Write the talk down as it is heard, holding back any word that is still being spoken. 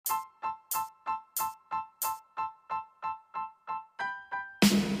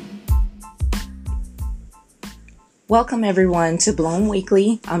Welcome everyone to Bloom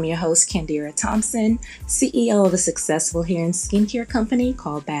Weekly. I'm your host, Kendira Thompson, CEO of a successful hair and skincare company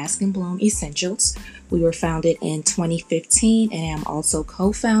called Bask and Bloom Essentials. We were founded in 2015 and I'm also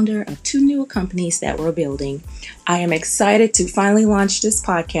co-founder of two new companies that we're building. I am excited to finally launch this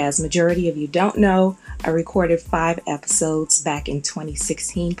podcast. Majority of you don't know, I recorded 5 episodes back in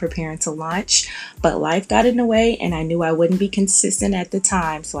 2016 preparing to launch, but life got in the way and I knew I wouldn't be consistent at the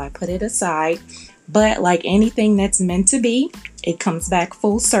time, so I put it aside. But like anything that's meant to be, it comes back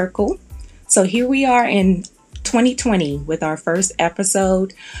full circle. So here we are in 2020 with our first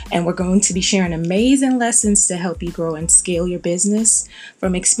episode, and we're going to be sharing amazing lessons to help you grow and scale your business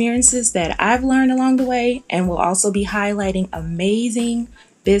from experiences that I've learned along the way, and we'll also be highlighting amazing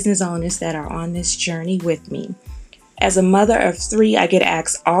business owners that are on this journey with me. As a mother of 3, I get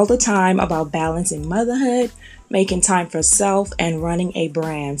asked all the time about balancing motherhood, making time for self, and running a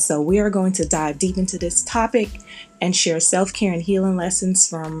brand. So we are going to dive deep into this topic and share self-care and healing lessons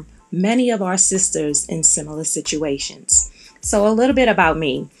from many of our sisters in similar situations. So a little bit about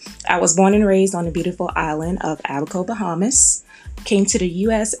me. I was born and raised on the beautiful island of Abaco, Bahamas. Came to the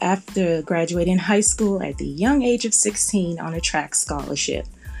U.S. after graduating high school at the young age of 16 on a track scholarship.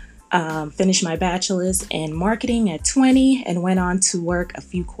 Finished my bachelor's in marketing at 20 and went on to work a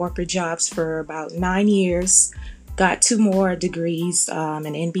few corporate jobs for about 9 years. Got 2 more degrees, an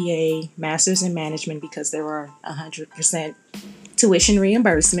MBA, master's in management because there were 100% tuition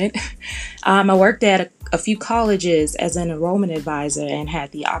reimbursement. I worked at a few colleges as an enrollment advisor and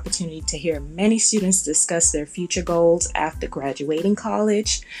had the opportunity to hear many students discuss their future goals after graduating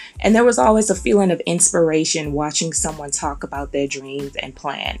college. And there was always a feeling of inspiration watching someone talk about their dreams and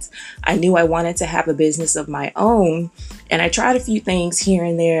plans. I knew I wanted to have a business of my own, and I tried a few things here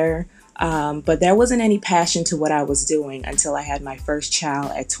and there. But there wasn't any passion to what I was doing until I had my first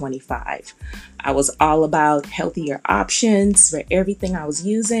child at 25. I was all about healthier options for everything I was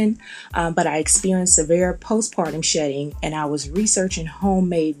using, but I experienced severe postpartum shedding and I was researching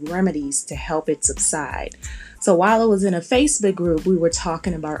homemade remedies to help it subside. So while I was in a Facebook group, we were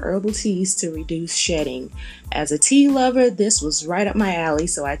talking about herbal teas to reduce shedding. As a tea lover, this was right up my alley,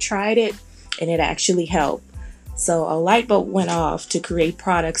 so I tried it and it actually helped. So a light bulb went off to create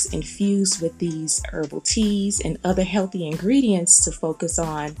products infused with these herbal teas and other healthy ingredients to focus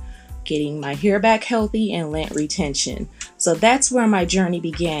on getting my hair back healthy and lint retention. So that's where my journey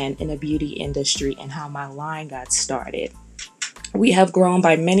began in the beauty industry and how my line got started. We have grown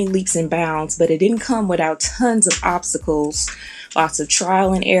by many leaps and bounds, but it didn't come without tons of obstacles, lots of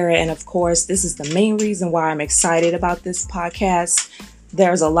trial and error. And of course, this is the main reason why I'm excited about this podcast.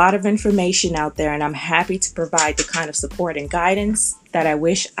 There's a lot of information out there, and I'm happy to provide the kind of support and guidance that I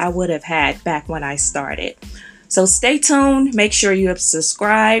wish I would have had back when I started. So stay tuned, make sure you have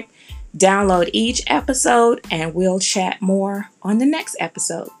subscribed, download each episode, and we'll chat more on the next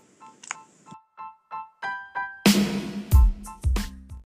episode.